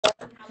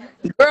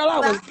Girl, I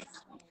was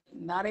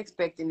not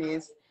expecting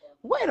this.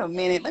 Wait a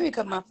minute. Let me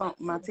cut my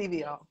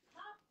TV off.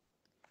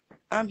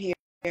 I'm here.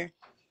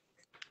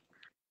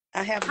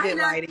 I have How you good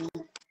not? lighting.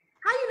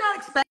 How you not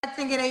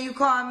expecting it and you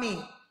call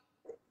me?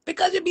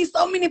 Because there be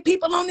so many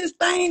people on this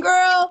thing,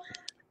 girl.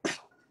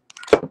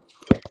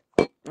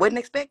 Wasn't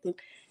expecting.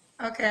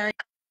 Okay,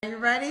 are you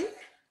ready?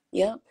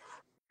 Yep.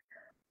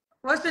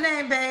 What's your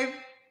name, babe?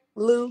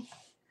 Lou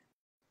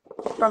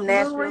from Lou,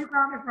 where Nashville, you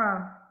calling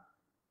from?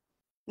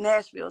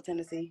 Nashville,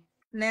 Tennessee.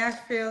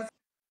 Nashville,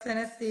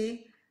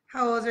 Tennessee.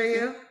 How old are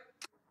you?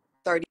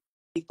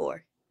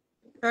 34.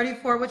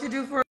 34. What you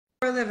do for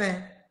a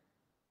living?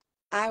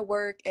 I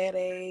work at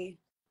a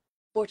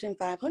Fortune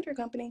 500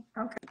 company.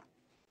 Okay.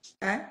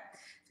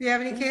 Do you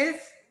have any kids?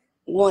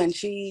 One,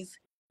 she's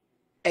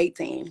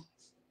 18.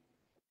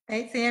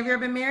 18. Have you ever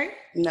been married?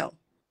 No.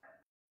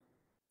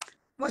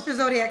 What's your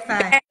zodiac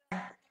sign?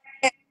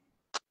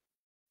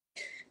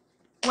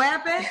 What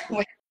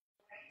happened?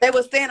 They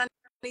were saying I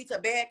need to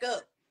back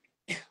up,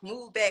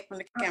 move back from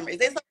the camera. Is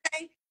this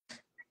okay?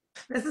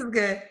 This is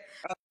good.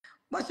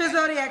 What's your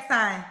zodiac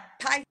sign?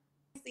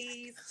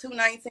 Pisces,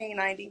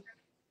 2/19/90.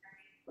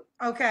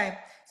 Okay.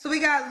 So we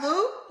got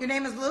Lou. Your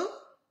name is Lou?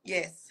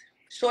 Yes.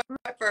 Short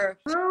for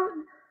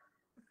Lou.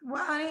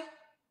 What, honey?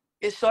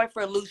 It's short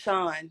for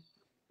Lushawn.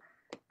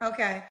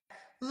 Okay.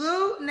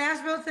 Lou,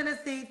 Nashville,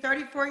 Tennessee,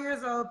 34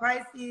 years old,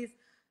 Pisces.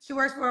 She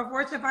works for a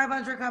Fortune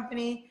 500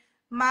 company,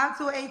 mom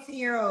to an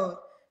 18-year-old.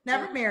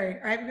 Never married.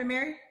 Or have you been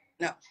married?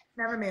 No.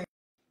 Never married.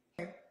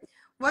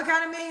 What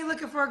kind of man you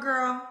looking for,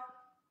 girl?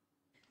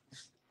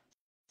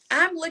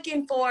 I'm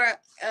looking for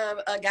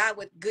a guy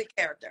with good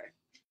character.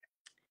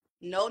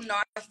 No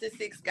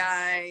narcissistic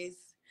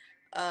guys.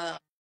 Uh,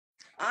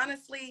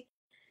 honestly,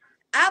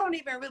 I don't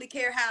even really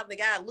care how the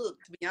guy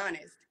looked, to be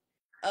honest.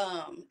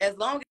 As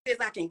long as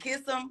I can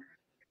kiss him,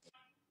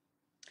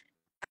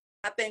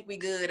 I think we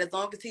good. As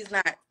long as he's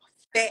not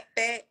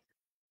fat,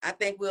 I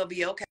think we'll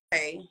be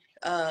okay.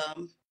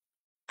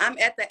 I'm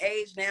at the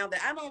age now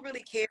that I don't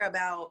really care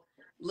about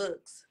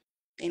looks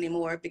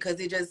anymore because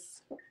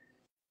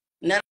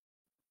none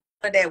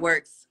of that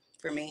works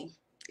for me.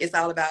 It's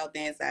all about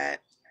the inside.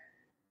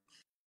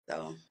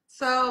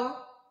 So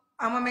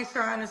I'm gonna make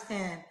sure I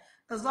understand.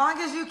 As long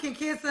as you can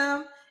kiss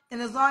him,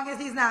 and as long as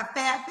he's not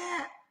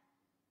fat.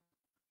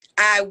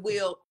 I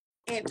will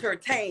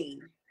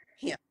entertain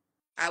him.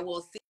 I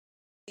will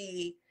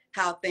see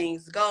how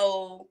things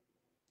go,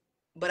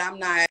 but I'm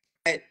not.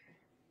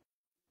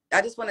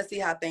 I just want to see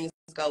how things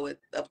go with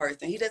a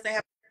person. He doesn't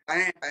have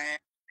fine.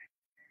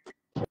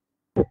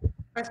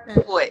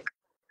 Question. What?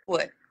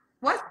 What?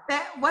 What's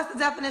fat? What's the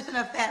definition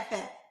of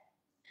fat?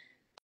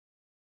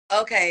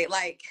 Okay,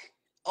 like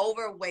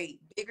overweight,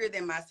 bigger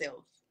than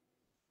myself.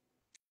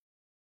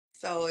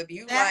 So if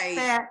you like,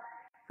 Fat.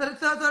 So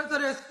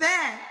there's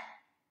fat,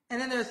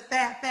 and then there's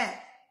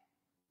fat.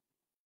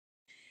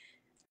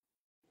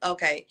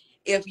 okay,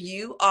 if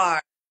you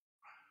are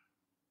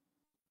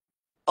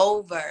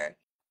over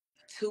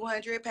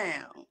 200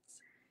 pounds,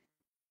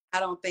 I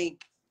don't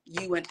think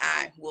you and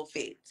I will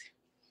fit.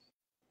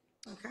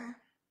 Okay.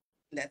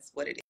 That's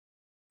what it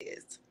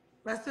is.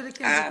 Let's do the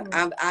Kendrick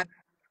can. I'm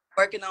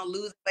working on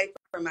losing weight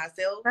for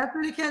myself. Let's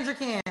do the Kendrick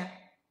can.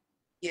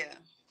 Yeah.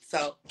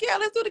 So yeah,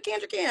 let's do the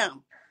Kendrick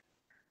Cam.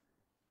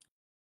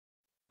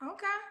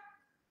 Okay.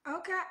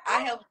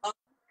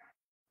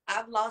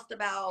 I've lost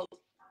about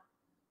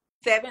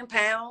 7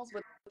 pounds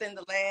within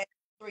the last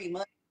 3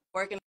 months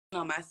working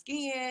on my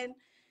skin.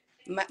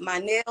 My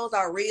nails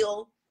are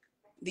real.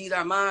 These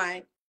are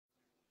mine.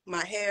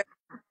 My hair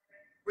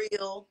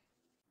real.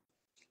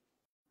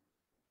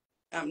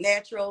 I'm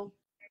natural.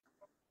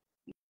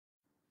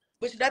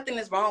 Which nothing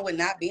is wrong with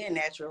not being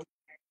natural.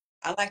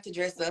 I like to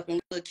dress up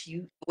and look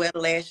cute, wear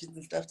lashes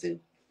and stuff too.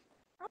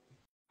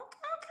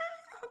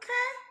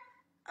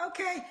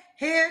 Okay.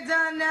 Hair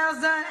done,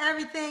 nails done,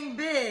 everything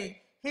big.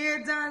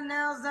 Hair done,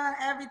 nails done,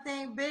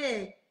 everything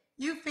big.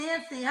 You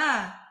fancy,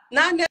 huh?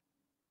 Not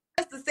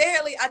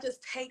necessarily. I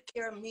just take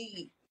care of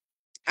me.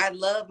 I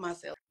love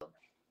myself.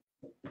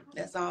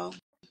 That's all. Okay.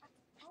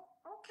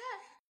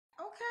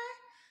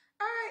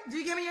 All right. Do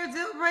you give me your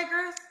deal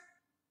breakers?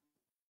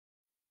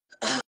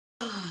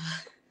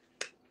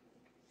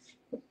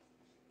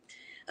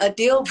 a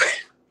deal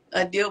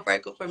a deal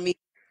breaker for me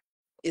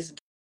is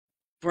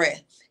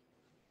breath.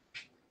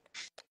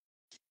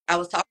 I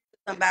was talking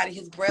to somebody,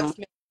 his breath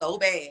smelled so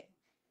bad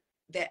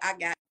that I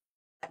got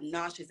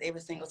nauseous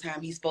every single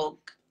time he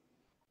spoke.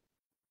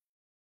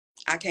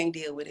 I can't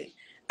deal with it.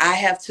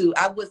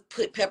 I would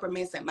put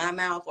peppermints in my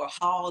mouth or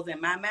halls in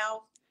my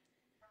mouth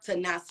to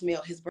not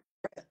smell his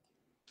breath.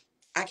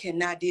 I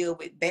cannot deal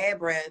with bad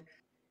breath.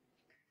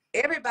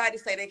 Everybody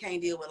say they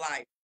can't deal with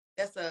life.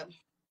 That's a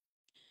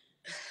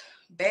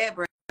bad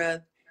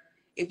breath.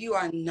 If you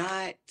are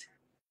not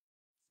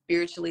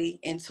spiritually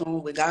in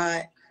tune with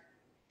God,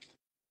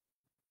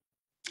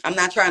 I'm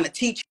not trying to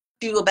teach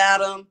you about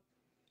him.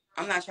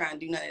 I'm not trying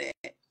to do none of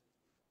that.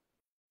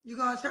 You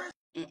going to church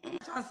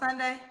on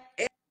Sunday?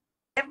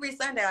 Every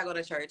Sunday I go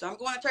to church. I'm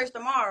going to church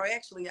tomorrow,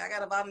 actually. I got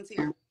to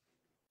volunteer.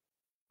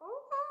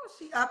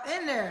 she up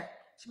in there.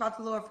 She about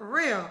to Lord for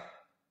real.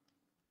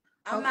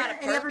 I'm not a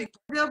perfect.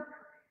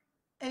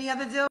 Any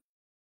other deal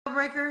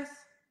breakers?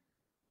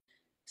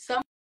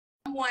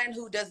 Someone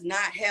who does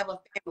not have a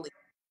family.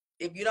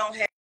 If you don't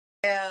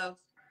have,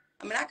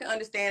 I mean, I can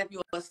understand if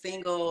you're a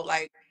single,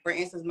 like, for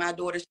instance, my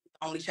daughter, she's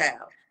the only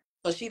child.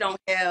 So she don't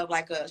have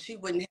she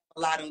wouldn't have a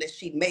lot unless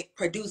she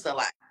produce a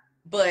lot.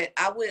 But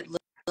I would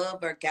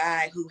love a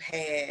guy who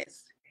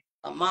has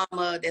a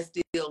mama that's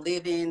still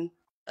living,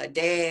 a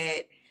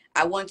dad.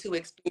 I want to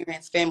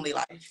experience family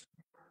life.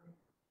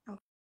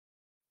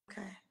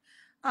 Okay.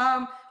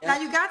 Now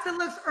you got the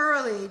looks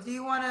early. Do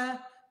you want to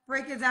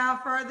break it down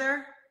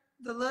further?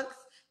 The looks,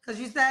 because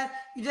you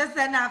just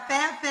said not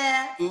fat,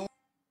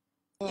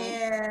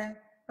 and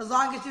as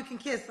long as you can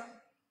kiss them.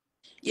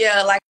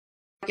 Yeah, like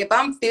if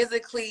I'm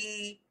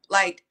physically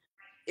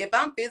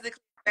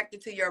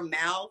attracted to your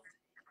mouth,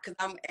 because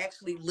I'm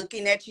actually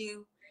looking at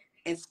you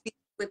and speaking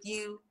with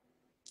you,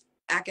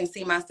 I can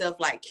see myself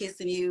like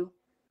kissing you.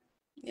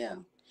 Yeah.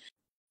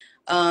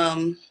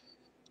 I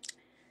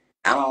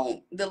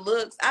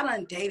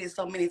done dated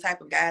so many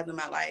type of guys in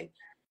my life.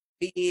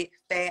 Big,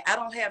 fat. I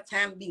don't have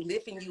time to be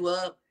lifting you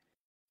up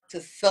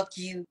to suck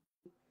you.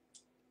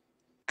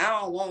 I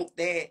don't want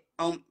that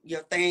on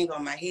your thing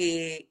on my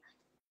head.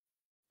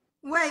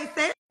 Wait,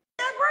 say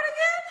that word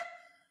again?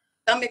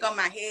 Stomach on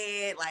my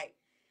head. Like,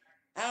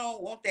 I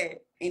don't want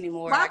that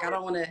anymore. Why like, I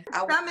don't want to.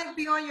 Stomach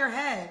be on your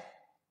head.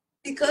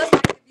 Because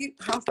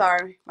I'm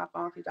sorry, my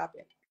phone keeps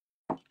dropping.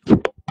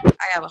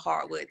 I have a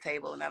hardwood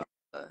table and I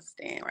don't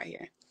stand right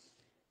here.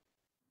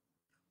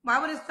 Why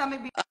would his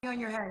stomach be on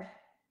your head?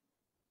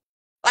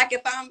 Like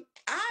if I'm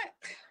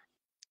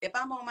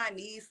on my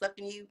knees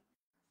sucking you,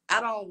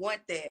 I don't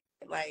want that.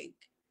 Like,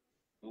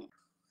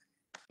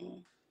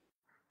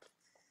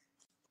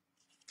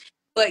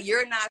 but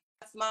you're not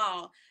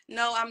small.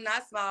 No, I'm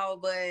not small,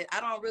 but I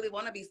don't really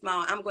want to be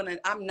small. I'm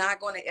not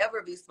gonna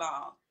ever be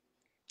small.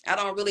 I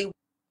don't really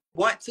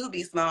want to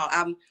be small.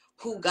 I'm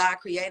who God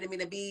created me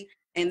to be,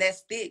 and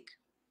that's thick.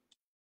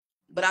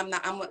 But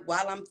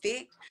while I'm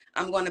thick,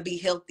 I'm gonna be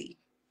healthy.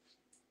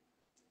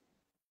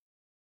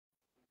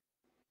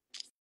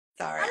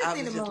 Sorry,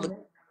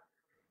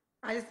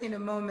 I just need a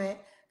moment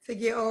to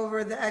get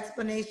over the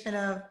explanation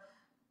of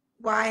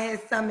why his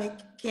stomach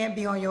can't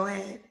be on your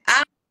head.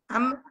 I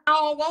don't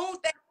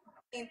want that.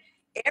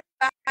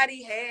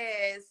 Everybody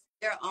has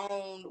their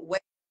own way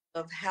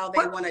of how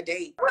they want to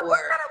date. What kind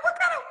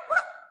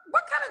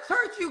of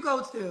church you go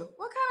to?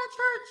 What kind of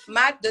church?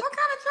 What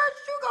kind of church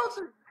you go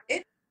to?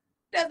 It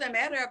doesn't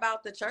matter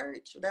about the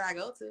church that I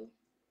go to.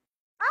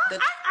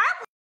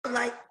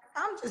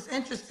 I'm just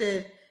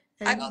interested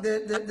in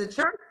the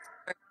church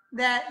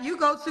that you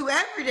go to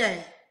every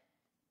day.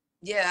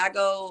 Yeah, I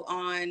go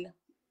on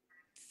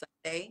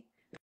Sunday.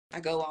 I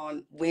go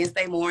on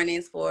Wednesday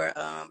mornings for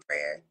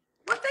prayer.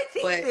 What they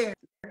teach there?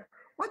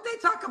 What they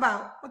talk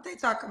about? What your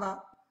church talk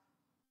about?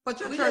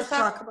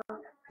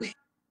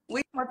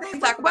 We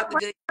talk about the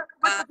good.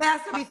 What the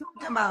pastor be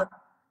talking about?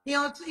 He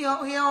don't.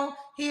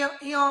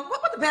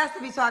 What the pastor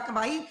be talking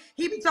about?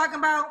 He be talking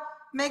about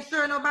make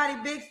sure nobody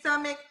big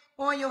stomach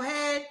on your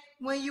head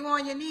when you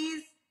on your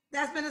knees.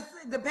 That's been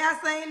the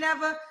pastor ain't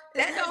never. The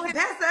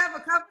pastor ever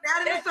covered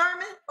that in the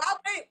sermon?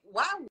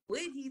 Why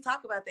would he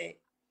talk about that?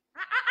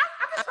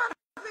 I'm just trying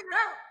to figure it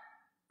out.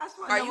 I just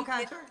want to know what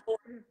kind of church.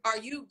 Are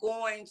you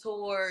going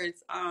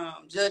towards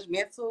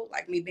judgmental,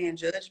 like me being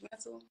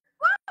judgmental?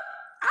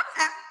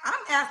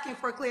 I'm asking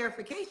for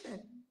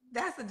clarification.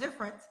 That's the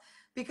difference.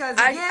 Because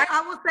again,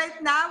 I will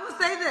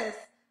say this.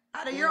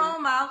 Out of your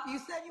own mouth, you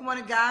said you want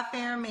a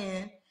God-fearing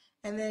man.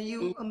 And then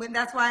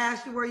that's why I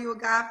asked you, were you a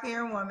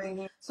God-fearing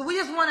woman? So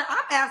I'm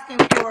asking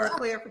for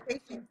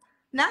clarification,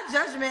 not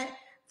judgment,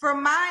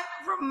 from my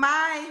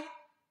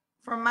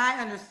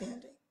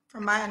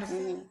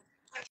understanding.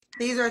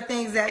 These are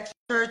things that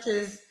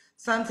churches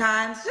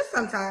sometimes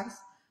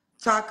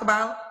talk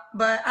about,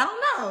 but I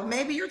don't know.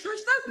 Maybe your church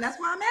doesn't. That's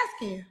why I'm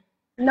asking you.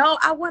 No,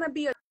 I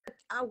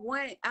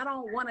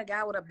don't want a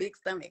guy with a big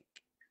stomach.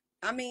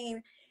 I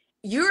mean,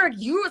 you're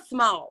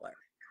smaller.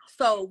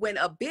 So when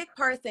a big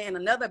person and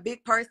another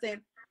big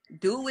person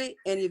do it,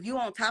 and if you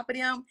on top of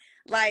them,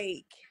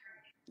 like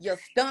your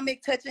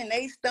stomach touching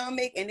their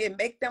stomach and then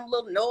make them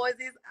little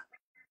noises,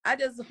 I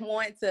just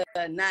want to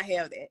not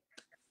have that.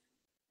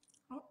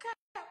 Okay,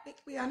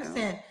 we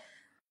understand.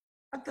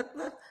 Let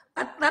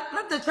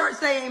the church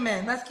say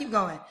amen. Let's keep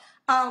going.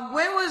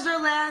 When was your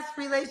last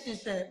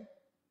relationship?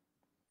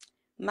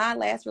 My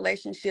last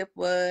relationship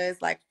was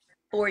like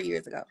 4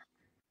 years ago.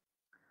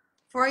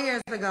 4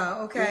 years ago,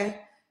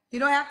 okay. You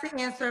don't have to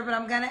answer, but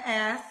I'm going to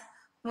ask.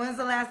 When's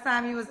the last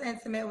time you was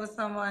intimate with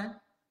someone?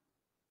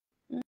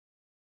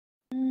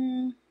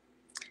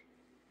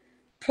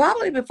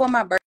 Probably before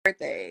my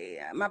birthday.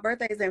 My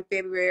birthday is in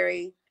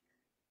February.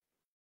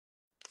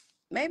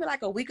 Maybe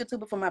like a week or two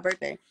before my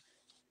birthday.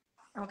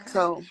 Okay.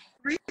 So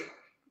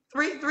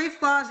three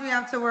flaws you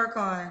have to work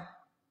on.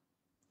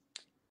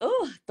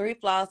 Oh, 3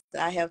 flaws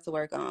that I have to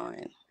work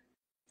on.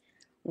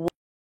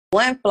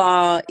 One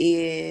flaw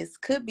is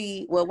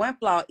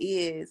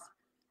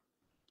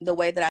the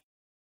way that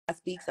I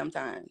speak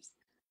sometimes.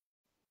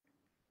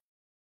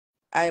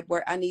 I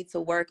need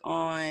to work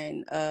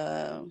on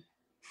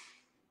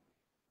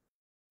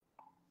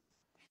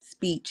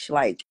speech,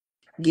 like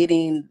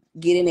getting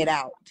it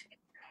out,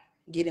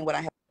 getting what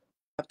I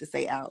have to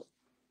say out.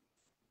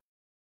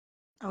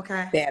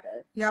 Okay.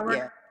 Better. Yeah.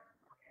 Yeah.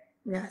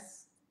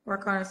 Yes.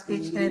 Work on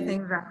speech and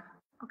things out.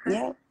 Okay.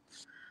 Yeah.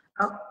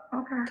 Oh,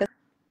 okay.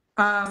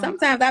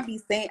 Sometimes I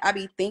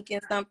be thinking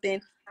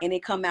something and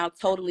it come out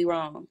totally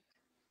wrong.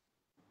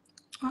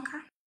 Okay.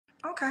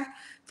 Okay.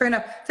 Fair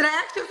enough. Did I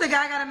ask you if the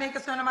guy got to make a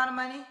certain amount of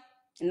money?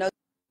 No,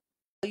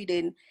 you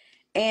didn't.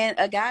 And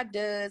a guy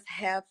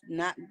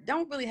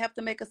don't really have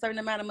to make a certain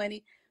amount of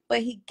money,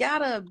 but he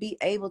gotta be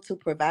able to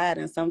provide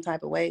in some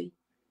type of way.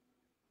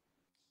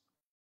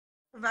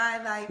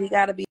 Provide like. He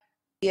gotta be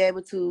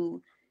able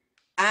to.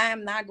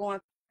 I'm not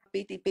going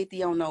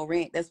 50-50 on no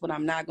rent. That's what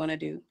I'm not gonna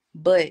do.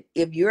 But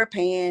if you're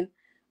paying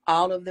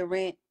all of the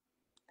rent,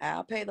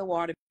 I'll pay the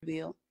water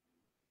bill.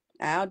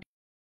 I'll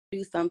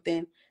do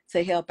something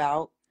to help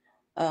out.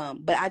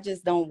 But I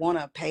just don't want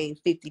to pay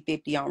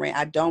 50-50 on rent.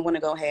 I don't want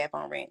to go half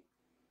on rent.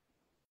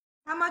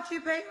 How much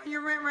you pay on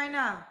your rent right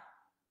now?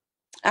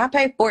 I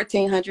pay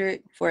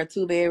 $1,400 for a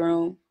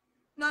 2-bedroom.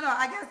 No,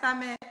 I guess I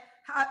meant,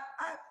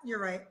 you're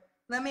right.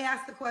 Let me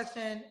ask the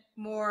question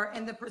more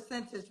in the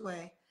percentage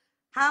way.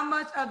 How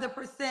much of the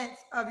percent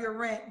of your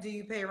rent do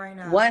you pay right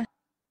now?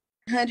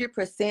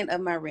 100%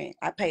 of my rent.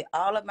 I pay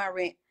all of my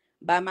rent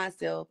by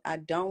myself. I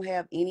don't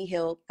have any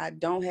help. I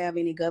don't have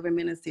any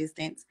government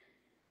assistance.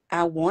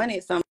 I want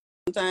it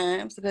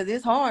sometimes because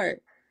it's hard.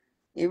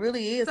 It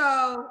really is.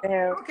 So,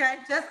 okay, I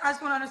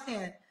just want to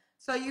understand.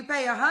 So you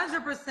pay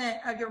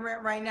 100% of your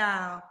rent right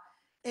now.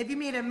 If you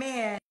meet a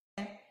man,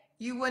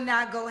 you would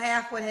not go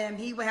half with him.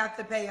 He would have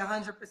to pay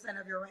 100%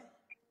 of your rent.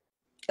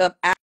 Of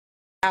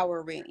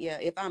our rent, yeah.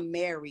 If I'm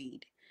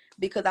married,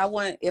 because I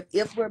want,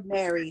 if we're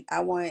married,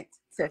 I want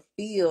to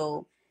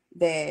feel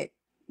that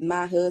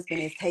my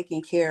husband is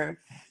taking care.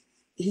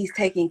 He's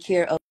taking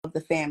care of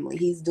the family.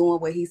 He's doing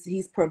what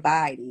he's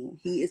providing.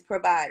 He is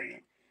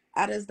providing.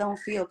 I just don't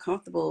feel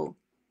comfortable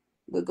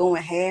with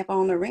going half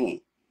on the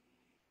rent.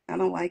 I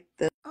don't like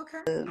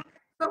Okay.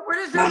 So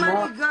where does my your mom.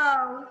 money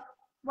go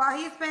while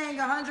he's paying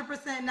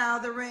 100% now,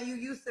 the rent you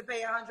used to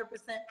pay 100%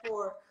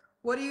 for?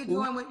 What are you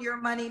doing with your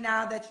money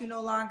now that you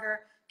no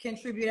longer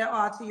contribute at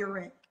all to your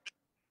rent?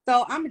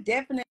 So I'm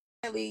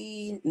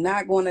definitely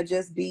not going to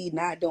just be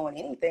not doing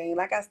anything.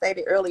 Like I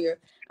stated earlier,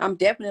 I'm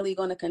definitely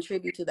going to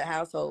contribute to the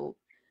household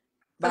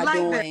by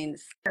doing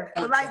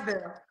the light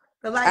bill,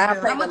 the light I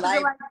bill. pay the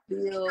light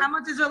bill. How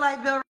much is your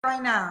light bill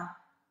right now?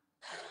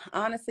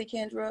 Honestly,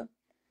 Kendra,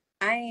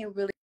 I ain't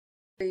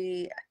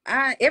really.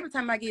 Every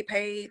time I get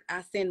paid,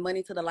 I send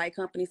money to the light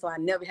company, so I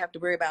never have to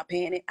worry about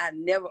paying it. I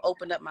never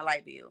open up my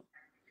light bill.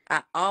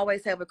 I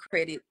always have a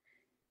credit,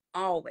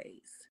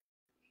 always,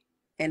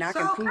 and I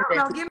can prove I that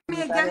don't to know.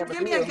 you if I ever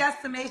Give me a do.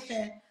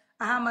 guesstimation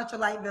of how much a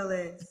light bill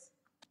is.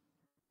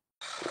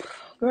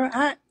 Girl,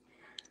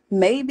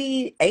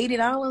 maybe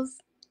 $80.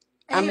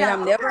 I mean,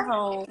 I'm never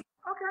home.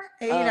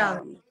 Okay,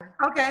 $80.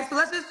 Okay, so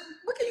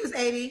we can use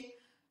 80.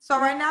 So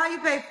right now you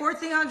pay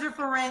 $1,400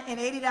 for rent and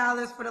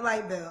 $80 for the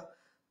light bill.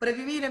 But if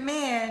you meet a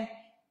man,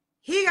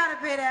 he got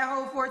to pay that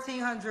whole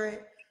 $1,400,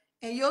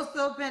 and you'll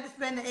still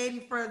spend the 80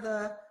 for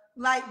the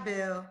light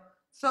bill.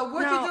 So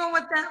what you No, doing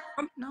with that?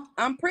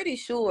 I'm pretty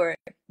sure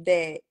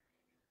that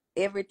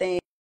everything,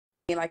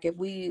 like if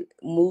we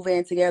move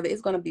in together,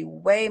 it's going to be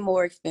way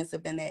more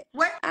expensive than that.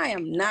 What? I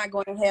am not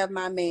going to have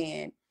my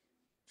man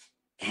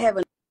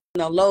having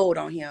a load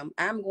on him.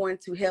 I'm going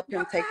to help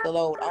him take the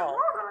load off.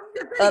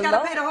 He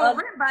got to pay the whole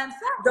rent by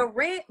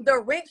himself. The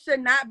rent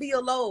should not be a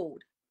load.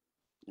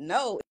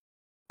 No,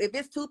 if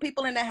it's 2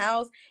 people in the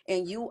house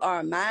and you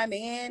are my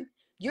man,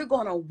 you're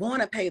going to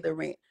want to pay the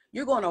rent.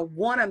 You're going to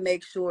want to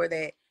make sure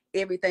that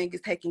everything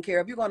is taken care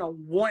of. You're going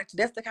to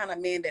that's the kind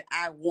of man that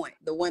I want,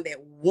 the one that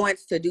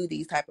wants to do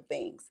these type of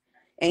things.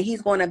 And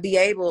he's going to be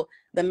able,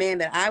 the man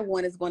that I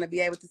want is going to be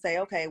able to say,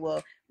 okay,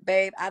 well,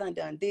 babe, I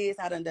done this,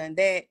 I done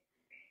that.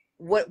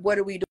 What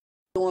are we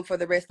doing for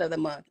the rest of the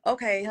month?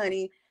 Okay,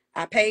 honey,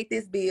 I paid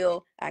this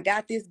bill. I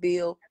got this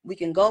bill. We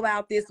can go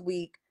out this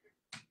week.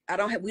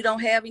 We don't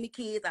have any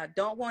kids. I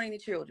don't want any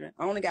children.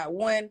 I only got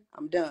one.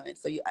 I'm done.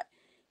 So you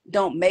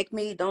don't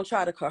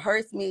try to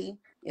coerce me.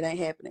 It ain't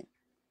happening.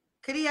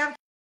 Could he have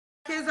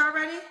kids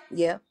already?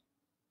 Yeah.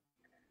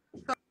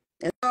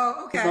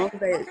 Oh, okay. As long as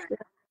they're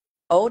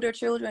older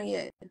children,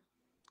 yeah.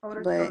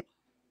 Older But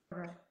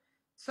children.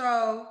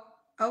 So,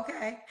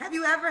 okay. Have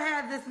you ever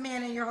had this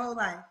man in your whole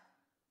life?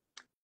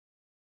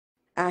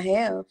 I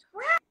have.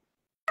 What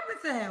happened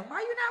to him? Why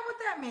are you not with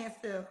that man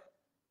still?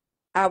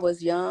 I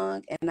was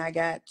young and I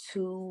got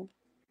too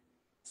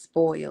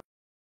spoiled.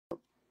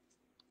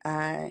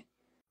 I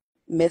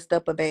messed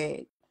up a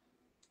bag.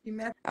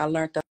 I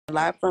learned a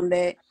lot from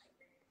that.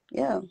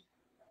 Yeah.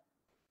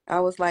 I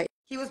was like,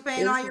 he was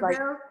paying all your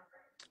bills?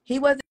 He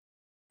wasn't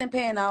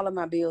paying all of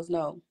my bills,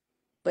 no.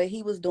 But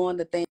he was doing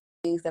the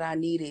things that I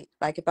needed.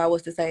 Like if I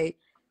was to say,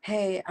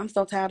 hey, I'm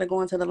so tired of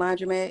going to the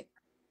laundromat,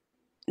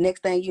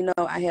 next thing you know,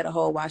 I had a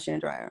whole washer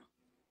and dryer.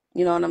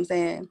 You know what I'm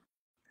saying?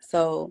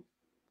 So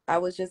I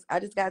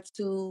just got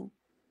too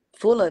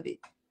full of it,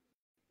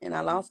 and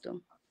I lost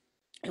them.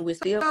 And we're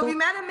still So if cool. you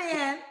met a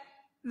man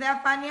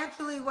that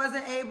financially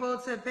wasn't able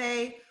to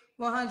pay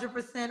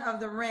 100% of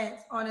the rent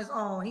on his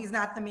own, he's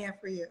not the man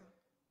for you.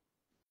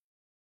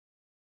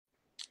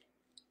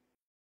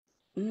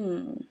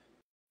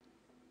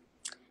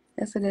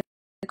 That's a good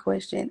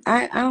question.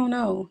 I don't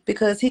know,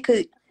 because he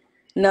could.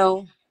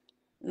 No,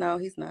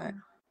 he's not.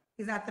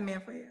 He's not the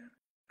man for you.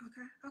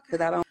 Okay.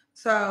 Because I don't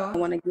So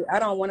want to get. I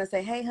don't want to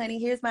say, "Hey, honey,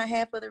 here's my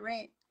half of the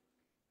rent."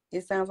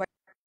 It sounds like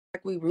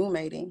we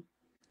roommating.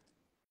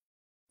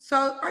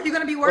 So are you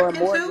going to be Or working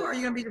too, mortgage. or are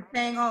you going to be just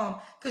staying home?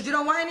 Because you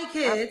don't want any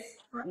kids,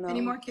 any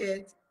No, more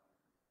kids.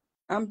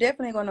 I'm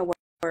definitely going to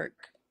work.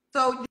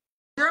 So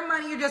your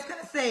money you're just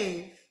going to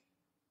save.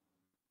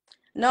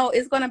 No,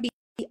 it's going to be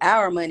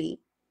our money.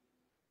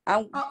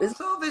 It's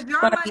So if it's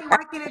your going to be money,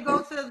 why can't it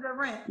go to the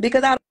rent?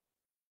 because I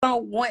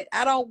don't want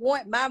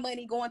my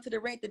money going to the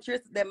rent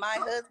that my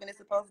husband is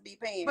supposed to be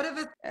paying. But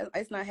if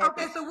it's not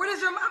happening. Okay, so where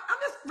does your? I'm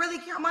just really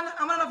curious. I want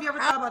to know if you ever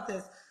thought about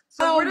this. I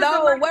So where don't does the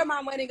know money? where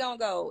my money gonna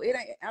go. It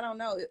ain't. I don't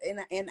know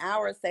in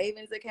our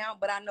savings account.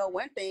 But I know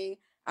one thing: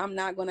 I'm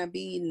not gonna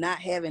be not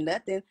having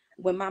nothing.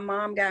 When my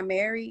mom got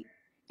married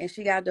and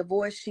she got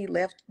divorced, she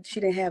left. She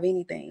didn't have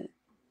anything.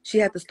 She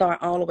had to start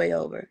all the way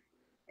over,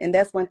 and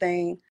that's one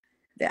thing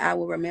that I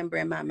will remember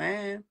in my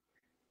mind,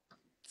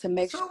 to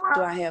make So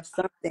sure I have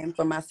something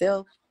for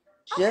myself,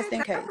 just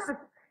in case.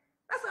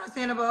 that's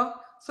understandable.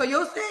 So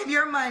you'll save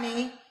your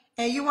money,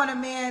 and you want a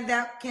man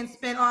that can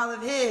spend all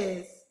of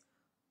his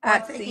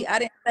on taking. I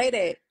didn't say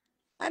that.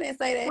 I didn't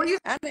say Well, that. you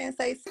I didn't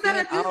say said spend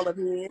it. all of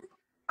his.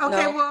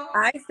 Okay, No, well,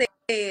 I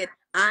said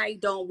I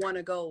don't want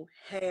to go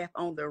half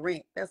on the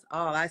rent. That's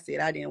all I said.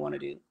 I didn't want to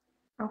do.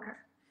 okay.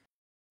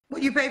 Will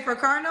you pay for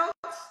car notes?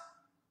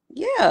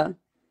 Yeah,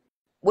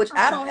 which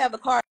I Okay. don't have a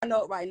car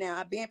note right now.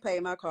 I've been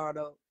paying my car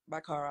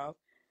off.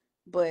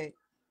 But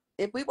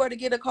if we were to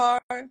get a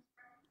car,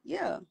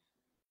 yeah.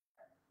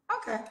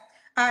 Okay.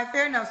 All right,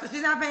 fair enough. So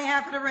she's not paying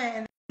half of the rent.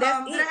 And,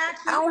 That's did I it.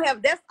 ask I you? don't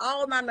have. That's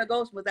all my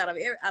negotiables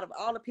out of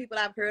all the people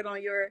I've heard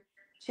on your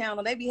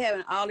channel. They be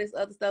having all this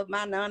other stuff.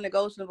 My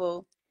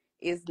non-negotiable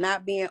is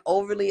not being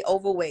overly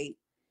overweight,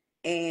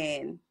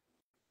 and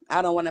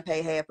I don't want to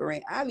pay half the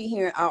rent. I be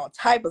hearing all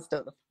type of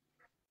stuff.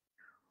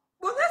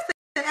 Well, listen,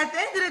 at the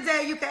end of the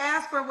day, you can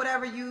ask for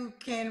whatever you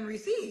can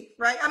receive,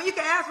 right? I mean, you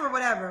can ask for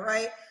whatever,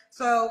 right?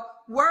 So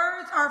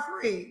words are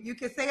free. You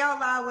can say out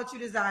loud what you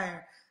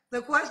desire.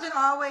 The question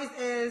always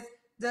is,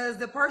 does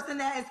the person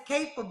that is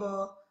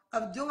capable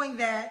of doing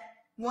that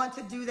want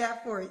to do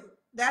that for you?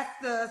 That's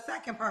the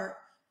second part.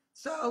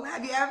 So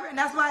have you ever, and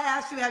that's why I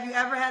asked you, have you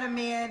ever had a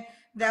man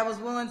that was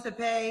willing to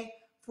pay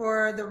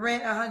for the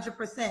rent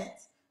 100%?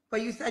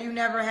 But you said you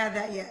never had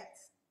that yet.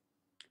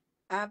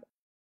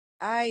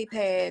 I've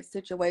had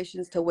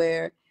situations to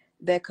where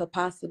that could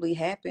possibly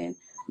happen,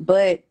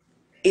 but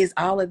is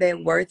all of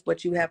that worth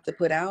what you have to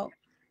put out?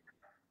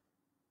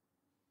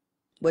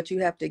 What you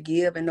have to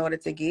give in order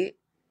to get?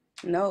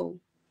 No.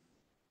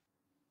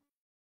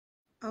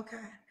 Okay.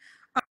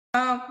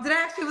 Did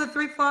I ask you the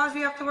 3 flaws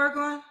you have to work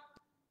on?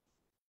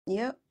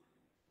 Yep.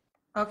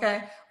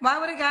 Okay. Why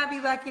would a guy be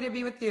lucky to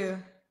be with you?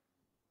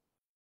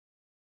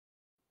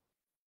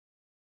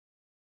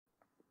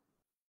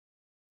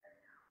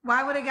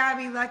 Why would a guy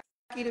be lucky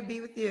to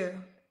be with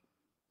you?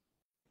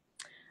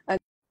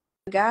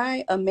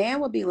 A man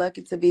would be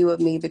lucky to be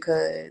with me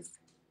because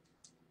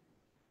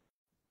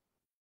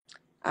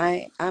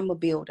I'm a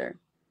builder.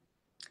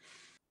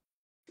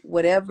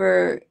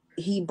 Whatever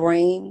he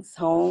brings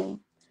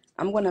home,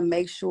 I'm going to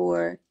make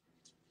sure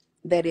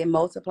that it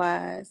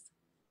multiplies.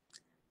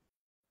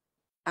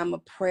 I'm a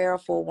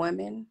prayerful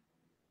woman.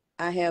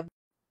 I have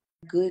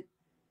good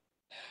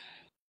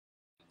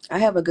I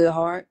have a good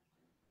heart.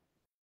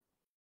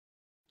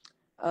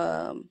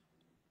 Um,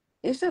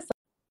 it's just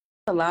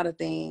a lot of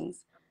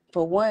things.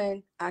 For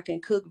one, I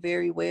can cook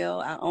very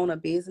well. I own a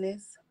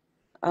business.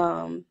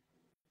 Um,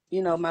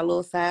 my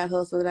little side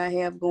hustle that I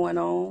have going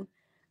on.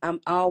 I'm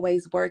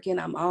always working.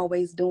 I'm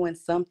always doing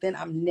something.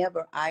 I'm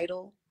never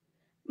idle.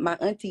 My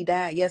auntie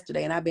died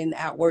yesterday, and I've been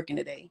out working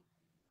today.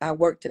 I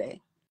work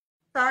today.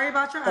 Sorry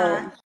about your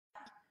eye. So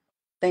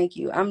thank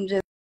you. I'm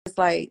just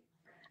like,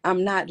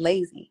 I'm not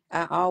lazy.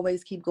 I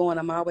always keep going.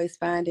 I'm always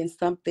finding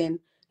something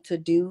to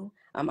do.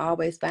 I'm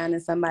always finding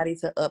somebody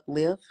to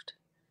uplift.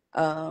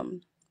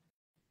 Um,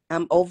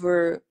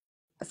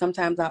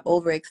 sometimes I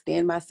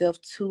overextend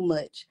myself too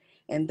much,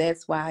 and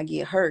that's why I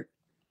get hurt,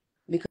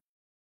 because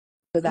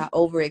I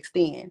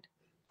overextend.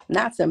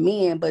 Not to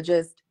men, but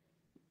just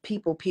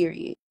people,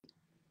 period.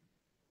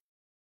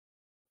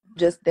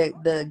 Just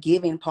the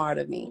giving part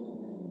of me.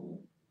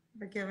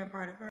 The giving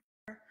part of her.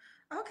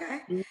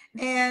 Okay.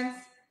 And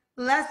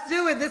let's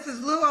do it. This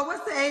is Lou.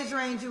 What's the age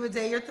range you would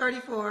date? You're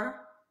 34.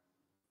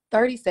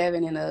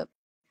 37 and up.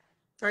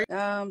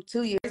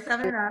 2 years,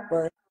 37 and up.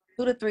 well,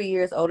 2 to 3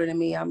 years older than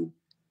me.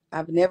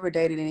 I've never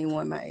dated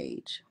anyone my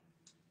age.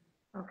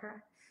 Okay.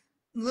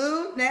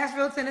 Lou,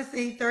 Nashville,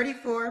 Tennessee,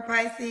 34,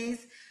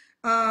 Pisces.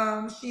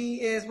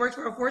 She works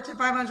for a Fortune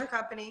 500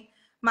 company.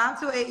 Mom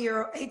to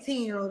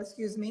 18-year-old,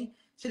 excuse me.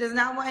 She does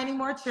not want any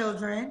more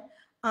children.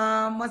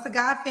 Wants a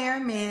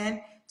God-fearing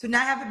man. Do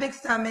not have a big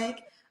stomach.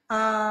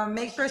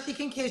 Make sure she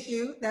can kiss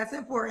you. That's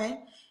important.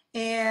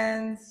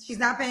 And she's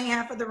not paying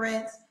half of the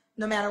rent,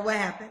 no matter what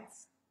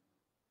happens.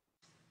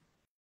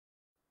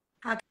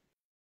 How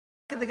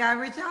could the guy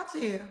reach out to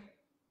you?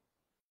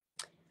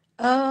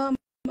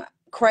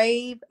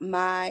 Crave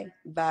my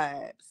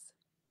vibes.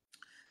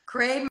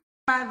 Crave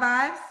my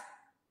vibes.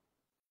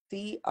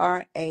 CRAVEMY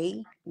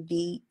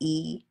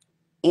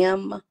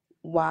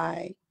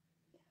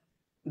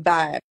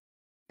vibes.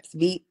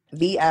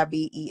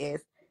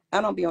 VIBES.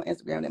 I don't be on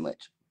Instagram that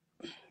much.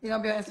 You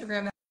don't be on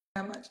Instagram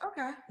that much.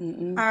 Okay.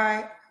 All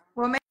right.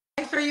 Well, make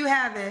sure you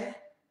have it.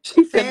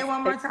 Say it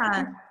one more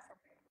time.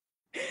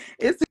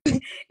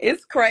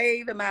 It's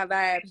crave my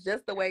vibes,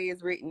 just the way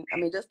it's written. I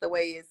mean, just the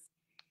way it's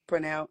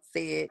pronounced,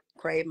 said,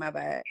 crave my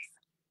vibes.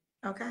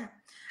 Okay.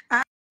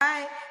 All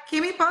right.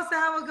 Keep me posted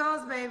how it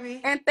goes,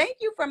 baby. And thank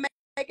you for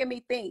making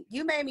me think.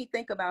 You made me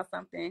think about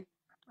something.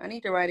 I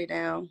need to write it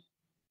down.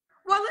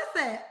 Well,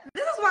 listen,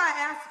 this is why I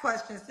ask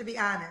questions, to be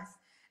honest.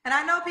 And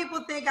I know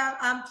people think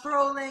I'm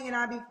trolling and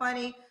I be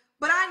funny,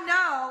 but I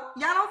know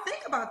y'all don't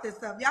think about this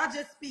stuff. Y'all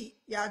just speak.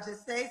 Y'all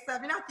just say stuff.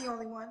 You're not the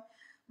only one.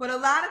 But a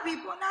lot of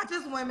people, not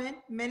just women,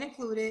 men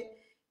included,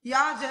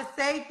 y'all just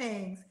say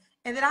things.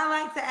 And then I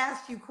like to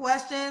ask you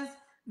questions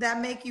that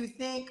make you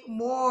think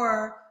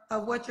more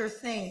of what you're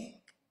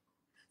saying.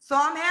 So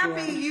I'm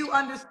happy you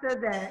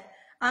understood that.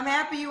 I'm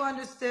happy you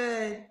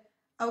understood,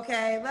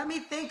 okay, let me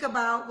think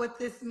about what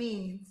this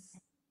means.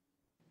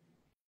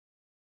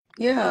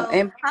 Yeah, So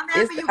and I'm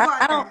happy you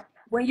caught I don't. that.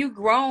 When you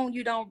grown,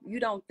 you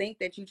don't think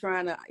that you're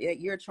trying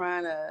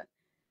to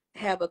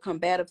have a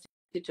combative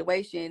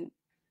situation.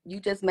 You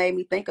just made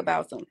me think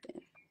about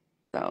something.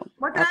 So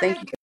What did I I thank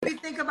you. make you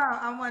think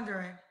about? I'm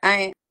wondering.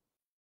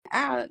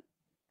 I'll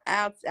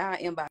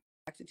inbox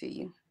it to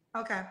you.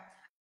 Okay.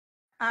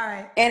 All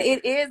right. And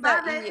it is Bye,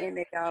 a babe. E in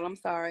there, y'all. I'm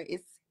sorry.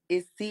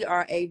 It's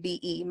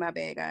CRAVE. My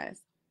bad,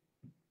 guys.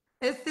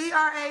 It's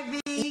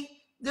CRAV.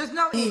 There's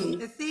no E.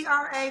 It's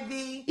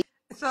CRAV.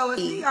 So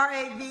it's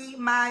CRAV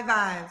my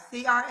vibes.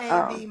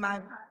 CRAV my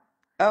vibes.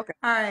 Okay.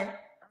 All right.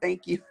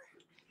 Thank you.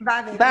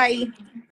 Bye, baby. Bye.